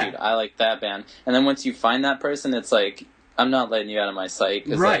band? Like, Yeah. dude, I like that band. And then once you find that person, it's like, I'm not letting you out of my sight.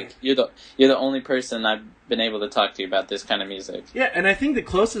 Cause, Right. like, you're the only person I've been able to talk to you about this kind of music. Yeah, and I think the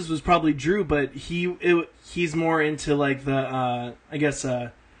closest was probably Drew, but he's more into, like, the, I guess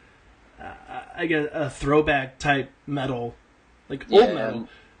a throwback type metal. Like, old Yeah. metal.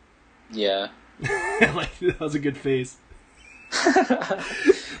 Yeah. Like, that was a good face.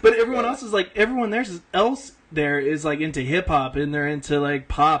 But everyone else is like, everyone else there is like into hip hop and they're into like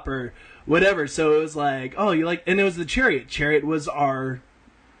pop or whatever. So it was like, oh, you like, and it was the Chariot. Chariot was our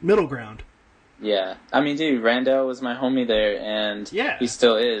middle ground. Yeah. I mean, dude, Randall was my homie there, and Yeah. he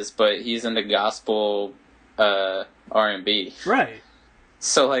still is, but he's into gospel R&B. Right.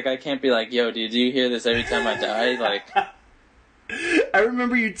 So, like, I can't be like, yo, dude, do you hear this every time I die? Like, I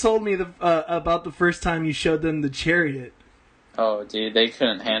remember you told me about the first time you showed them the Chariot. Oh, dude, they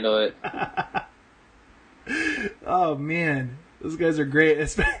couldn't handle it. Oh man, those guys are great.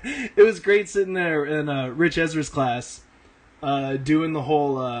 It was great sitting there in Rich Ezra's class, doing the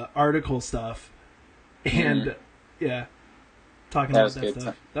whole article stuff, and yeah, talking That about was that good stuff.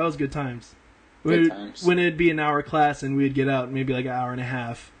 time. That was good times. Good times. When it'd be an hour class and we'd get out maybe like an hour and a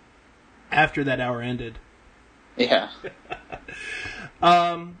half after that hour ended. Yeah.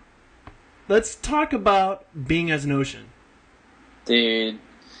 Let's talk about Being as an Ocean. Dude,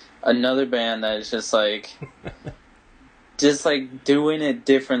 another band that is just like doing it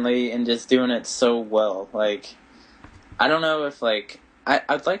differently and just doing it so well. Like, I don't know if like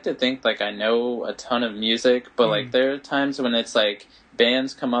I'd like to think like I know a ton of music, but like there are times when it's like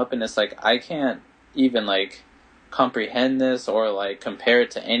bands come up and it's like I can't even like comprehend this or like compare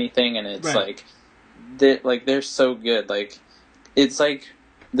it to anything, and it's Right. like they're so good. Like, it's like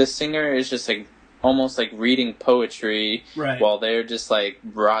the singer is just like almost like reading poetry Right. while they're just like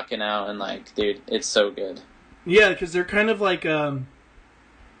rocking out, and like, dude, it's so good. Yeah, because they're kind of like it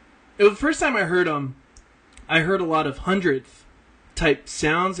was the first time I heard them. I heard a lot of hundredth type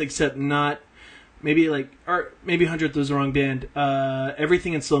sounds, except not maybe hundredth was the wrong band.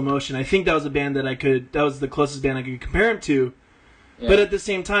 Everything in Slow Motion. I think that was a band that was the closest band I could compare them to. Yeah. But at the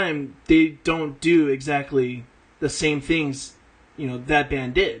same time, they don't do exactly the same things, that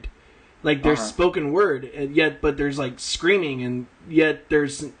band did. Like, there's spoken word, and but there's like screaming, and yet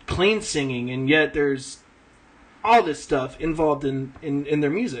there's clean singing, and yet there's all this stuff involved in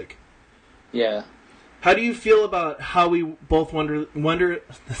their music. Yeah. How do you feel about how we both wonder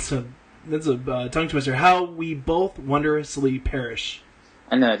that's a tongue twister. How we both wondrously perish.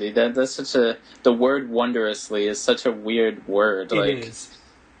 I know, dude. That's such the word "wondrously" is such a weird word. It is.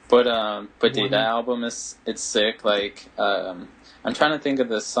 But dude, that album it's sick. Like, I'm trying to think of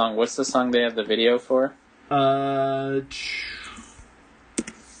this song. What's the song they have the video for?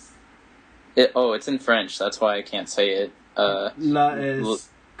 It's in French. That's why I can't say it.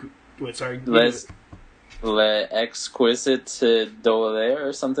 Les Exquisites Doleurs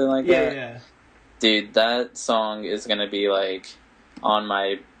or something like that. Yeah. Dude, that song is gonna be like on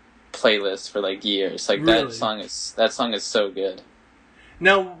my playlist for like years. Like, Really? that song is so good.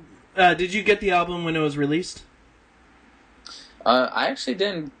 Now, did you get the album when it was released? I actually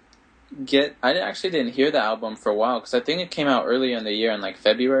didn't hear the album for a while because I think it came out earlier in the year in like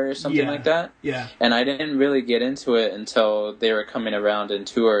February or something like that. Yeah. And I didn't really get into it until they were coming around in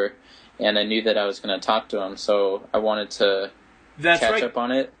tour, and I knew that I was going to talk to them, so I wanted to catch up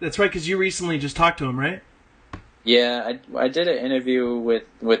on it. That's right, because you recently just talked to him, right? Yeah, I did an interview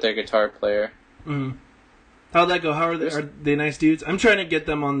with their guitar player. Mm-hmm. How'd that go? Are they nice dudes? I'm trying to get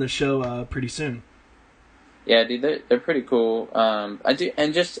them on the show pretty soon. Yeah, dude, they're pretty cool. I do,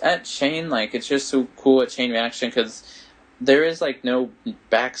 and just at Chain, like, it's just so cool at Chain Reaction because there is like no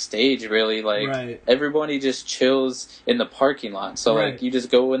backstage really. Like, Right. Everybody just chills in the parking lot. So Right. like, you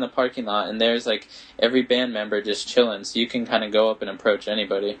just go in the parking lot, and there's like every band member just chilling, so you can kind of go up and approach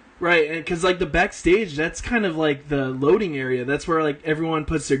anybody. Right, because like the backstage, that's kind of like the loading area. That's where like everyone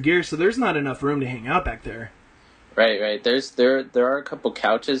puts their gear, so there's not enough room to hang out back there. Right. There are a couple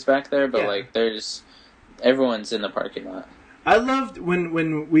couches back there, but Yeah. like everyone's in the parking lot. I loved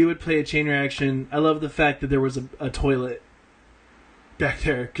when we would play a Chain Reaction. I loved the fact that there was a toilet back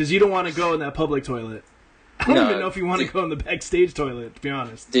there, because you don't want to go in that public toilet. I don't even know if you want to go in the backstage toilet, to be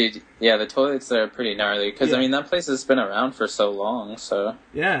honest. Dude, yeah, the toilets there are pretty gnarly because Yeah. I mean that place has been around for so long. So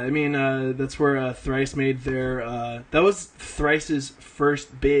Yeah, I mean that's where Thrice made their. That was Thrice's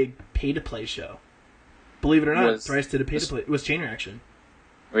first big pay-to-play show. Believe it or not, Thrice did a pay-to-play. It was Chain Reaction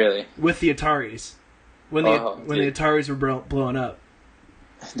really, with the Ataris when the Ataris were blowing up.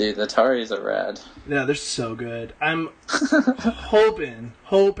 dude, the Ataris are rad. Yeah, they're so good. I'm hoping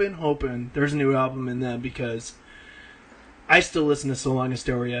there's a new album in them because I still listen to So Long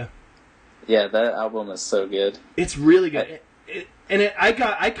Astoria. Yeah, that album is so good. It's really good.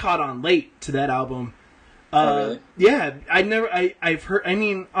 I caught on late to that album. Oh, really? Yeah, I've heard. I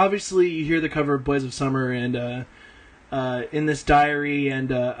mean, obviously, you hear the cover of Boys of Summer and In This Diary and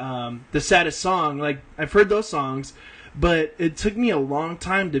The Saddest Song. Like, I've heard those songs, but it took me a long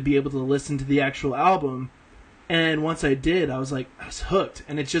time to be able to listen to the actual album. And once I did, I was hooked.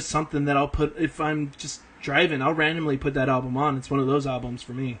 And it's just something that I'll put if I'm just driving. I'll randomly put that album on. It's one of those albums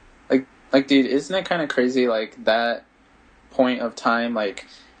for me. Like, dude, isn't it kind of crazy? Like, that point of time, like,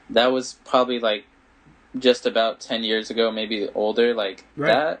 that was probably like just about 10 years ago, maybe older. Like,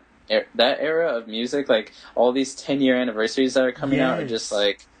 Right. that era of music, like all these 10-year anniversaries that are coming out are just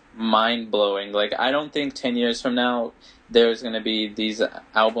like mind blowing. Like, I don't think 10 years from now there's going to be these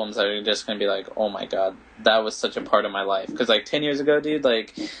albums that are just going to be like, oh my god, that was such a part of my life. Because, like, 10 years ago, dude,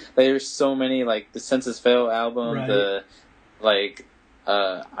 like, there's so many, like, the Census Fail album, Right. the, like,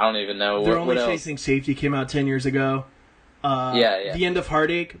 I don't even know. They're what Only else? Chasing Safety came out 10 years ago. Yeah. The End of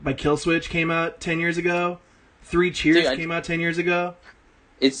Heartache by Killswitch came out 10 years ago. Three Cheers Dude, came out 10 years ago.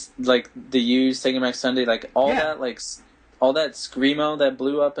 It's, like, The Used, Taking Back Sunday, like, all Yeah. that, like, all that screamo that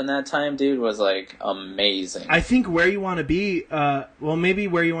blew up in that time, dude, was, like, amazing. I think Where You Want to Be, well, maybe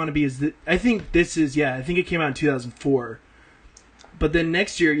Where You Want to Be is, I think it came out in 2004. But then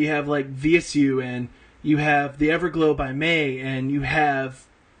next year you have, like, VSU, and you have The Everglow by May, and you have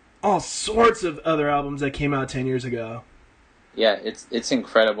all sorts of other albums that came out 10 years ago. Yeah, it's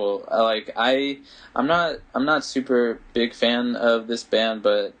incredible. I'm not super big fan of this band,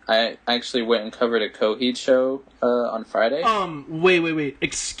 but I actually went and covered a Coheed show on Friday. Wait.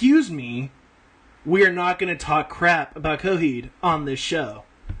 Excuse me. We are not going to talk crap about Coheed on this show.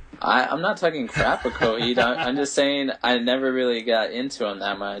 I'm not talking crap with Coheed. I'm just saying I never really got into them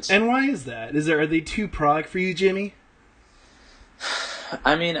that much. And why is that? Are they too prog for you, Jimmy?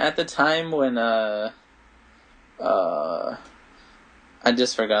 I mean, at the time when I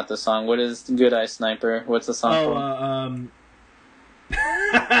just forgot the song. What is Good Eye Sniper? What's the song called?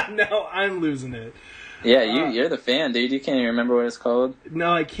 No, I'm losing it. Yeah, you're the fan, dude. You can't even remember what it's called.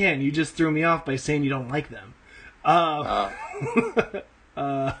 No, I can. You just threw me off by saying you don't like them.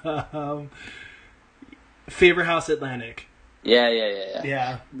 Favorite House Atlantic. Yeah.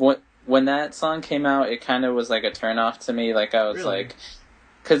 Yeah. When that song came out, it kind of was like a turnoff to me. Like, I was Really? like,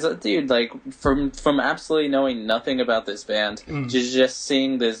 because, dude, like, from absolutely knowing nothing about this band, just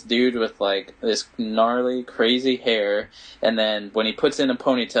seeing this dude with, like, this gnarly, crazy hair, and then when he puts in a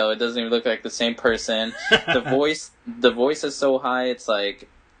ponytail, it doesn't even look like the same person. The voice is so high, it's like,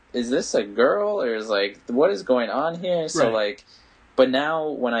 is this a girl, or is, like, what is going on here? So, Right. like, but now,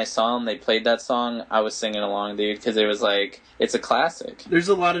 when I saw them, they played that song, I was singing along, dude, because it was, like, it's a classic. There's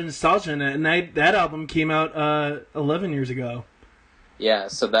a lot of nostalgia in it, and that album came out 11 years ago. Yeah,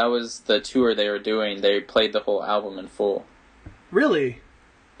 so that was the tour they were doing. They played the whole album in full. Really?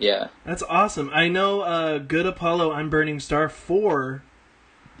 Yeah. That's awesome. I know Good Apollo, I'm Burning Star 4,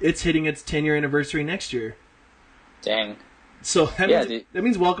 it's hitting its 10-year anniversary next year. Dang. So dude. that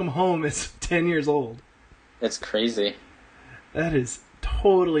means Welcome Home is 10 years old. It's crazy. That is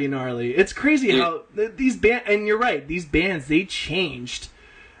totally gnarly. It's crazy how these bands, and you're right, these bands, they changed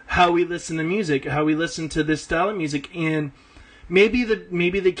how we listen to music, how we listen to this style of music, and maybe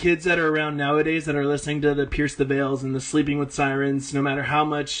the kids that are around nowadays that are listening to the Pierce the Veils and the Sleeping with Sirens, no matter how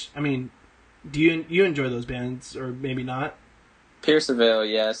much, I mean, do you enjoy those bands, or maybe not? Pierce the Veil,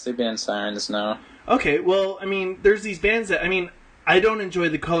 yes. Sleeping in Sirens, no. Okay, well, I mean, there's these bands that, I mean, I don't enjoy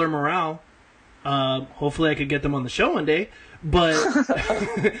the Color Morale. Hopefully I could get them on the show one day, but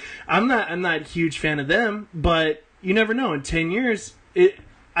I'm not a huge fan of them, but you never know. In 10 years,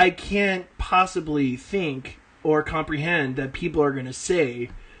 I can't possibly think or comprehend that people are going to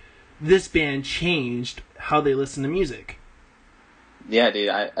say this band changed how they listen to music. Yeah, dude,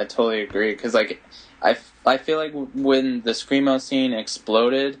 I totally agree. Because, like, I feel like when the Screamo scene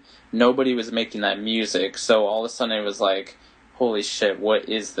exploded, nobody was making that music. So all of a sudden it was like, holy shit, what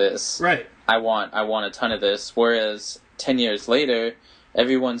is this? Right. I want a ton of this. Whereas 10 years later,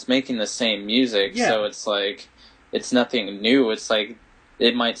 everyone's making the same music. Yeah. So it's like, it's nothing new. It's like,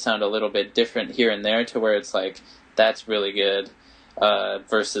 it might sound a little bit different here and there to where it's like, that's really good,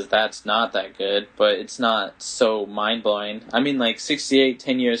 versus that's not that good, but it's not so mind-blowing. I mean, like, 68,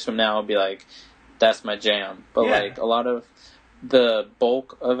 10 years from now, I'll be like, that's my jam. But, Yeah. like, a lot of the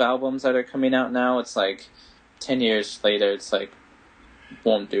bulk of albums that are coming out now, it's like, 10 years later, it's like,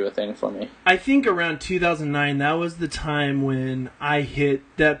 won't do a thing for me. I think around 2009, that was the time when I hit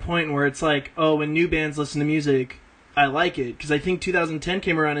that point where it's like, oh, when new bands listen to music, I like it. Because I think 2010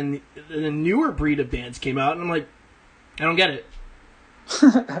 came around and a newer breed of bands came out, and I'm like, I don't get it.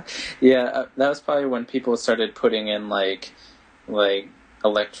 Yeah, that was probably when people started putting in, like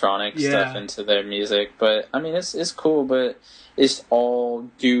electronic stuff into their music. But, I mean, it's cool, but it's all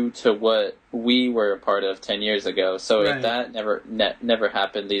due to what we were a part of 10 years ago. So Right. if that never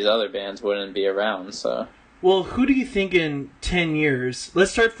happened, these other bands wouldn't be around, so... Well, who do you think in 10 years...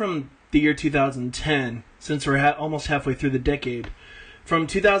 Let's start from the year 2010, since we're almost halfway through the decade. From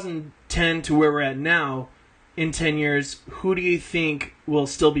 2010 to where we're at now, in 10 years, who do you think will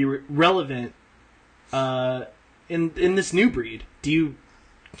still be relevant in this new breed?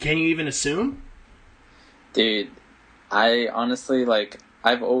 Can you even assume? Dude, I honestly, like,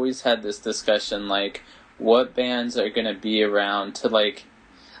 I've always had this discussion, like, what bands are gonna be around to, like,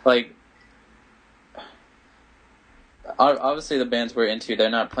 obviously the bands we're into, they're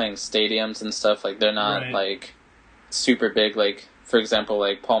not playing stadiums and stuff. Like they're not Right. like super big. Like for example,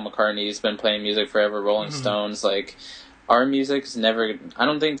 like Paul McCartney's been playing music forever. Rolling Mhm. Stones. Like our music's never. I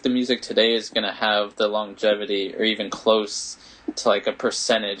don't think the music today is gonna have the longevity or even close to like a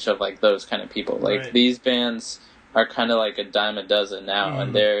percentage of like those kind of people. Like Right. these bands are kind of like a dime a dozen now, Mhm.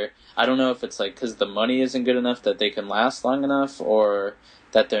 and they're. I don't know if it's like because the money isn't good enough that they can last long enough, or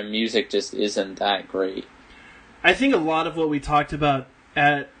that their music just isn't that great. I think a lot of what we talked about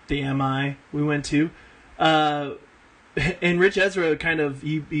at the MI we went to, and Rich Ezra kind of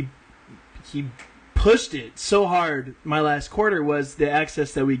he pushed it so hard. My last quarter was the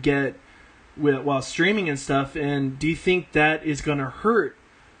access that we get while streaming and stuff. And do you think that is going to hurt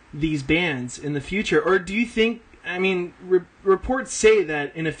these bands in the future, or do you think? I mean, reports say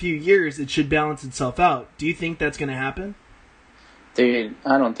that in a few years it should balance itself out. Do you think that's going to happen? Dude,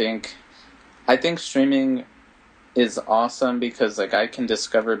 I don't think. I think streaming is awesome because like I can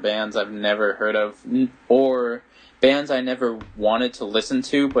discover bands I've never heard of or bands I never wanted to listen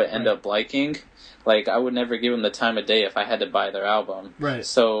to but end Right. up liking. Like I would never give them the time of day if I had to buy their album. Right.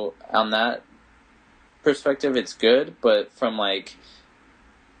 So on that perspective, it's good, but from like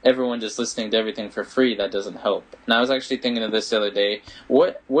everyone just listening to everything for free, that doesn't help. And I was actually thinking of this the other day.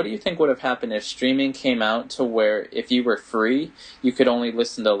 What do you think would have happened if streaming came out to where if you were free, you could only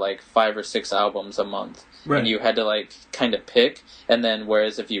listen to like 5 or 6 albums a month? Right. And you had to like kind of pick, and then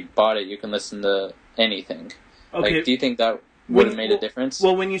whereas if you bought it, you can listen to anything. Okay. Like, do you think that would have made a difference?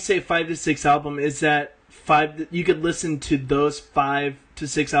 Well, when you say 5 to 6 album, is that 5? You could listen to those 5 to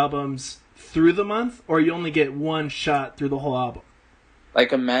 6 albums through the month, or you only get one shot through the whole album?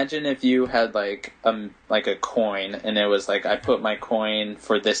 Like imagine if you had like a coin, and it was like I put my coin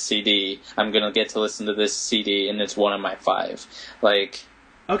for this CD. I'm gonna get to listen to this CD, and it's one of my 5. Like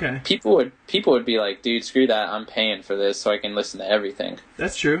Okay, people would be like, dude, screw that. I'm paying for this so I can listen to everything.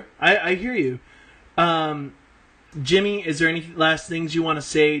 that's true. I hear you. Jimmy, is there any last things you want to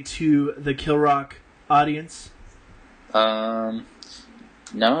say to the Kill Rock audience? No,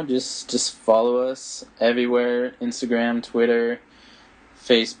 just follow us everywhere: Instagram, Twitter,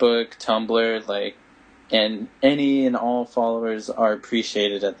 Facebook, Tumblr, like, and any and all followers are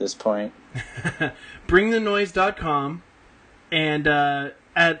appreciated at this point. BringTheNoise.com, and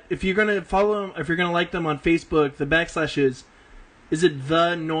if you're gonna follow them, if you're gonna like them on Facebook, the backslash is it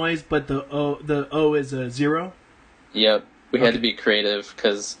the noise, but the O is a 0? Yep, we had Okay. to be creative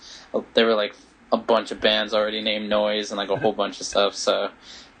because there were like a bunch of bands already named Noise and like a whole bunch of stuff. So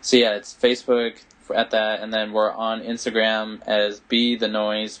yeah, it's Facebook at that, and then we're on Instagram as Be The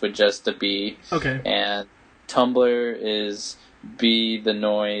Noise with just the B. Okay. And Tumblr is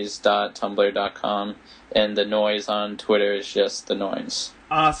bethenoise.tumblr.com, and the Noise on Twitter is just the Noise.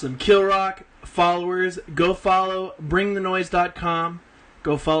 Awesome. Kill Rock followers, go follow bringthenoise.com.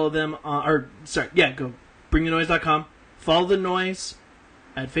 Go follow them go bringthenoise.com. Follow The Noise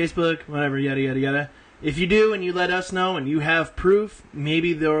at Facebook, whatever, yada, yada, yada. If you do and you let us know and you have proof,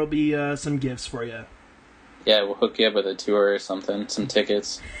 maybe there will be some gifts for you. Yeah, we'll hook you up with a tour or something, some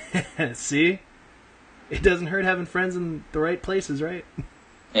tickets. See? It doesn't hurt having friends in the right places, right?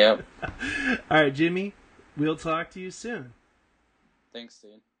 Yep. All right, Jimmy, we'll talk to you soon. Thanks,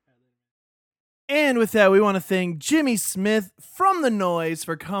 dude. And with that, we want to thank Jimmy Smith from The Noise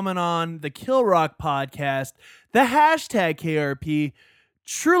for coming on the Kill Rock podcast, the hashtag KRP.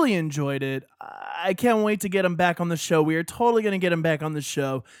 Truly enjoyed it. I can't wait to get him back on the show. We are totally going to get him back on the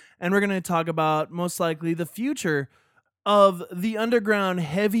show, and we're going to talk about most likely the future of the underground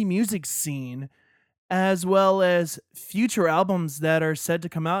heavy music scene, as well as future albums that are set to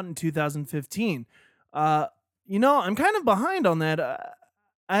come out in 2015. I'm kind of behind on that.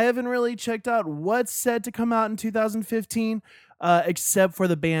 I haven't really checked out what's set to come out in 2015, except for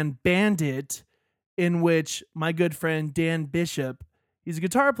the band Bandit, in which my good friend Dan Bishop, he's a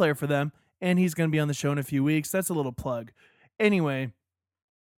guitar player for them, and he's going to be on the show in a few weeks. That's a little plug. Anyway,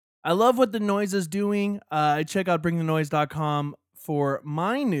 I love what The Noise is doing. I check out bringthenoise.com for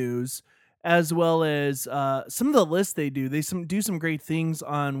my news, as well as some of the lists they do. They do some great things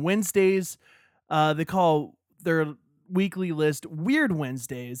on Wednesdays. They call their weekly list Weird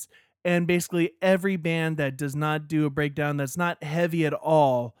Wednesdays, and basically every band that does not do a breakdown, that's not heavy at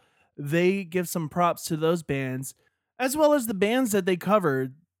all, they give some props to those bands, as well as the bands that they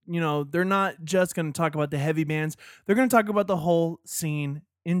cover. They're not just going to talk about the heavy bands, they're going to talk about the whole scene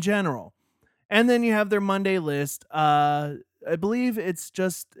in general. And then you have their Monday list. I believe it's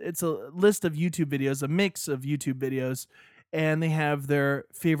a list of YouTube videos, a mix of YouTube videos, and they have their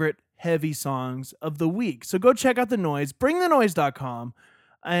favorite heavy songs of the week. So go check out The Noise, bringthenoise.com.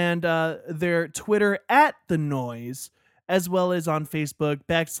 and their Twitter at The Noise, as well as on Facebook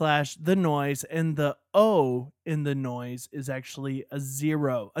 /The Noise, and the O in The Noise is actually a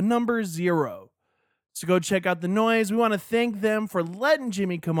 0, a number 0. So go check out The Noise. We want to thank them for letting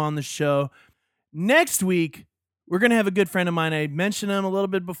Jimmy come on the show. Next week, we're going to have a good friend of mine. I mentioned him a little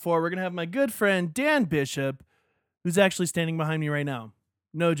bit before. We're going to have my good friend Dan Bishop, who's actually standing behind me right now.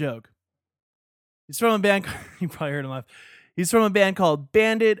 No joke. He's from a band, you probably heard him laugh. He's from a band called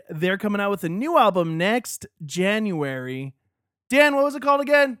Bandit. They're coming out with a new album next January. Dan, what was it called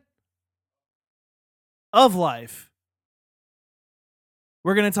again? Of Life.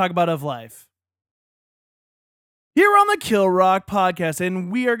 We're going to talk about Of Life here on the Kill Rock podcast, and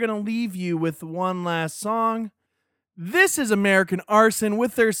we are going to leave you with one last song. This is American Arson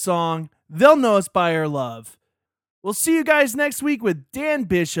with their song, They'll Know Us By Our Love. We'll see you guys next week with Dan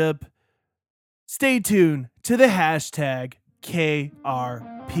Bishop. Stay tuned to the hashtag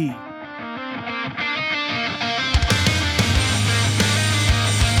KRP.